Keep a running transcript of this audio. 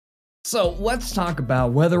So let's talk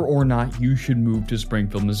about whether or not you should move to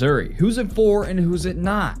Springfield, Missouri. Who's it for and who's it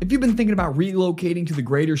not? If you've been thinking about relocating to the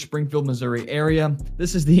greater Springfield, Missouri area,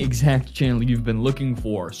 this is the exact channel you've been looking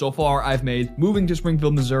for. So far, I've made moving to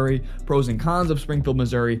Springfield, Missouri, pros and cons of Springfield,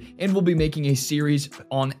 Missouri, and we'll be making a series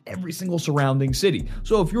on every single surrounding city.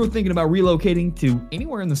 So if you're thinking about relocating to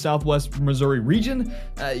anywhere in the Southwest Missouri region,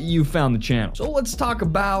 you found the channel. So let's talk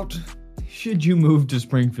about, should you move to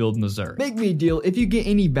Springfield, Missouri? Make me a deal. If you get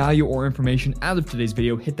any value or information out of today's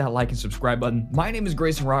video, hit that like and subscribe button. My name is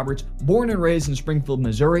Grayson Roberts, born and raised in Springfield,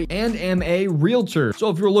 Missouri, and am a realtor. So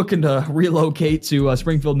if you're looking to relocate to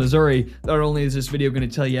Springfield, Missouri, not only is this video going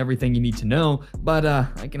to tell you everything you need to know, but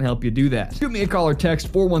I can help you do that. Shoot me a call or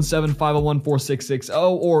text 417-501-4660,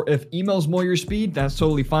 or if email's more your speed, that's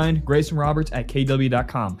totally fine.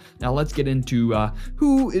 GraysonRoberts@kw.com. Now let's get into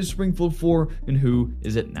who is Springfield for and who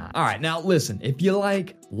is it not. All right, now listen, if you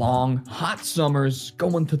like long, hot summers,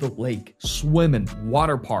 going to the lake, swimming,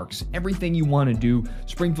 water parks, everything you want to do,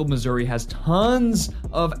 Springfield, Missouri has tons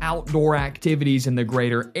of outdoor activities in the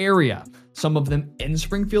greater area. Some of them in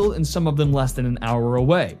Springfield and some of them less than an hour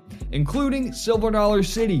away, including Silver Dollar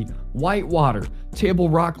City, Whitewater, Table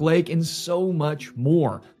Rock Lake, and so much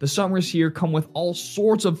more. The summers here come with all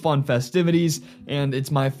sorts of fun festivities, and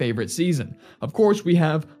it's my favorite season. Of course, we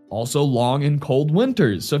have also long and cold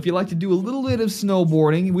winters. So if you like to do a little bit of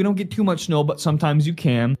snowboarding, we don't get too much snow, but sometimes you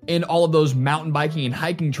can. And all of those mountain biking and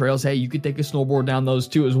hiking trails, hey, you could take a snowboard down those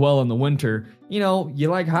too as well in the winter. You know, you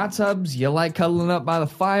like hot tubs, you like cuddling up by the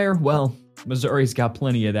fire, well, Missouri's got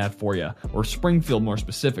plenty of that for you, or Springfield more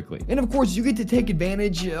specifically. And of course, you get to take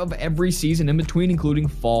advantage of every season in between, including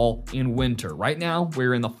fall and winter. Right now,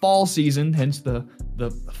 we're in the fall season, hence the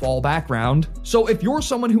fall background. So if you're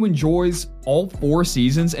someone who enjoys all 4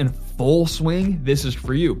 seasons in full swing, this is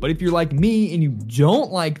for you. But if you're like me and you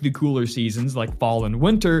don't like the cooler seasons like fall and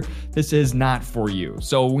winter, this is not for you.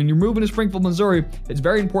 So when you're moving to Springfield, Missouri, it's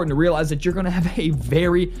very important to realize that you're going to have a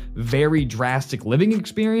very, very drastic living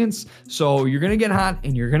experience. So you're going to get hot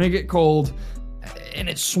and you're going to get cold, and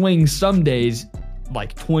it swings some days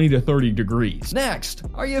like 20 to 30 degrees. Next,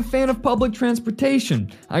 are you a fan of public transportation?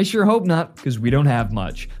 I sure hope not, because we don't have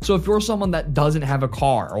much. So if you're someone that doesn't have a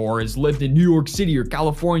car, or has lived in New York City or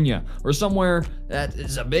California, or somewhere that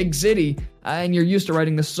is a big city, and you're used to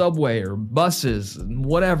riding the subway or buses,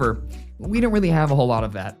 whatever, we don't really have a whole lot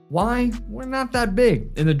of that. Why? We're not that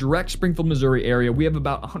big. In the direct Springfield, Missouri area, we have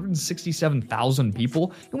about 167,000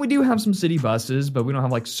 people, and we do have some city buses, but we don't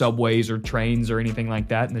have like subways or trains or anything like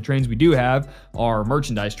that. And the trains we do have are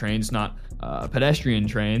merchandise trains, not pedestrian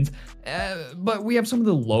trains. But we have some of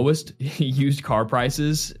the lowest used car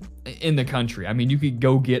prices in the country. I mean, you could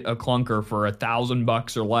go get a clunker for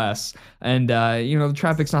 $1,000 or less, and the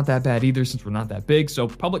traffic's not that bad either, since we're not that big. So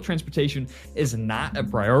public transportation is not a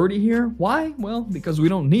priority here. Why? Well, because we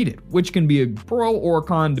don't need it, which can be a pro or a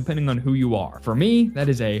con depending on who you are. For me, that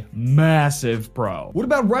is a massive pro. What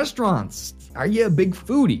about restaurants? Are you a big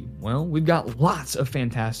foodie? Well, we've got lots of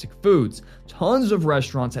fantastic foods, tons of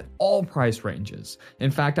restaurants at all price ranges.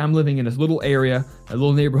 In fact, I'm living in a little area, a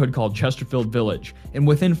little neighborhood called Chesterfield Village, and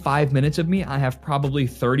within 5 minutes of me, I have probably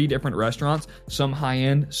 30 different restaurants, some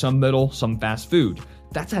high-end, some middle, some fast food.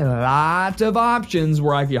 That's a lot of options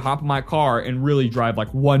where I can hop in my car and really drive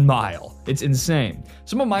like 1 mile. It's insane.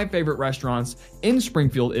 Some of my favorite restaurants in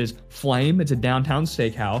Springfield is Flame. It's a downtown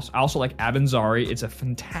steakhouse. I also like Avanzari. It's a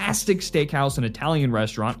fantastic steakhouse and Italian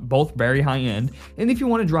restaurant, both very high end. And if you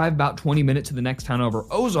want to drive about 20 minutes to the next town over,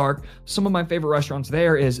 Ozark, some of my favorite restaurants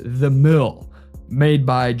there is The Mill, made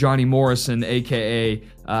by Johnny Morrison, aka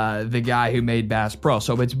the guy who made Bass Pro.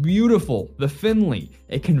 So it's beautiful. The Finley,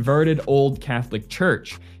 a converted old Catholic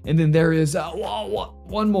church. And then there is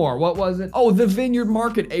one more. What was it? Oh, the Vineyard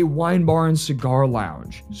Market, a wine bar and cigar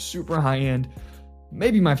lounge. Super high end.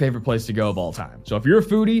 Maybe my favorite place to go of all time. So if you're a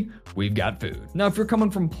foodie, we've got food. Now, if you're coming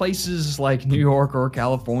from places like New York or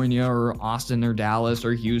California or Austin or Dallas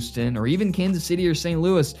or Houston or even Kansas City or St.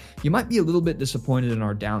 Louis, you might be a little bit disappointed in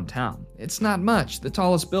our downtown. It's not much. The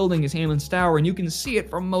tallest building is Hammond's Tower, and you can see it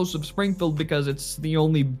from most of Springfield because it's the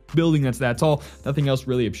only building that's that tall. Nothing else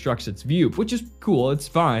really obstructs its view, which is cool. It's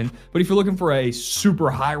fine. But if you're looking for a super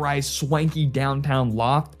high-rise, swanky downtown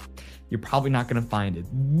loft, you're probably not going to find it.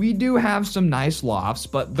 We do have some nice lofts,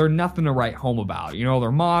 but they're nothing to write home about. You know,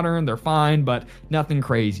 they're modern, they're fine, but nothing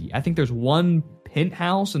crazy. I think there's one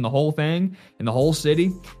penthouse in the whole thing, in the whole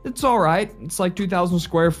city. It's all right. It's like 2,000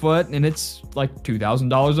 square foot, and it's like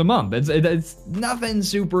 $2,000 a month. It's nothing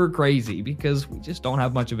super crazy because we just don't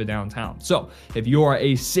have much of a downtown. So if you are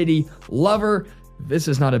a city lover, this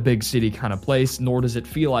is not a big city kind of place, nor does it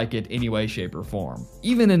feel like it any way, shape, or form,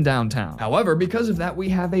 even in downtown. However, because of that, we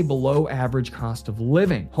have a below average cost of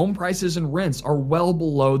living. Home prices and rents are well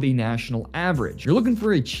below the national average. You're looking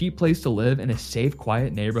for a cheap place to live in a safe,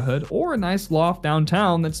 quiet neighborhood, or a nice loft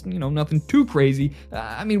downtown that's, nothing too crazy.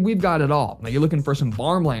 We've got it all. Now, you're looking for some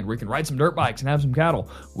farmland where you can ride some dirt bikes and have some cattle.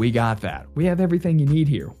 We got that. We have everything you need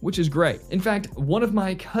here, which is great. In fact, one of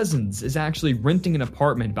my cousins is actually renting an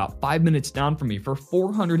apartment about 5 minutes down from me for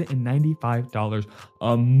 $495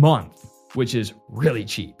 a month, which is really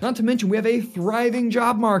cheap. Not to mention, we have a thriving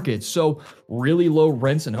job market. So really low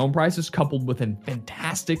rents and home prices coupled with a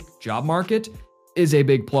fantastic job market is a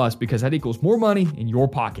big plus, because that equals more money in your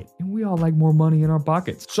pocket. And we all like more money in our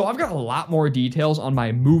pockets. So I've got a lot more details on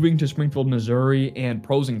my moving to Springfield, Missouri and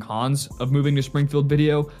pros and cons of moving to Springfield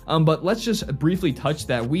video. But let's just briefly touch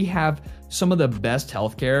that. We have some of the best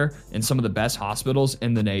healthcare and some of the best hospitals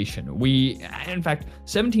in the nation. In fact,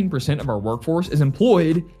 17% of our workforce is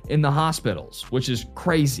employed in the hospitals, which is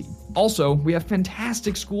crazy. Also, we have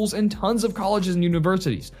fantastic schools and tons of colleges and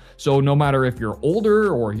universities. So no matter if you're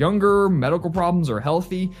older or younger, medical problems or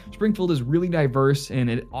healthy, Springfield is really diverse and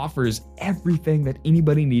it offers everything that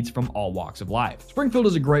anybody needs from all walks of life. Springfield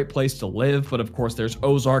is a great place to live, but of course there's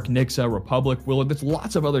Ozark, Nixa, Republic, Willard. There's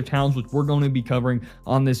lots of other towns which we're going to be covering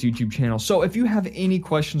on this YouTube channel. So if you have any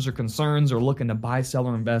questions or concerns or looking to buy, sell,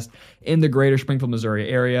 or invest in the greater Springfield, Missouri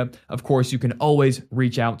area, of course, you can always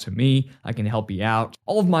reach out to me. I can help you out.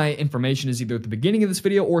 All of my information is either at the beginning of this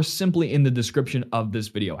video or simply in the description of this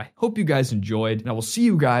video. I hope you guys enjoyed, and I will see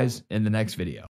you guys in the next video.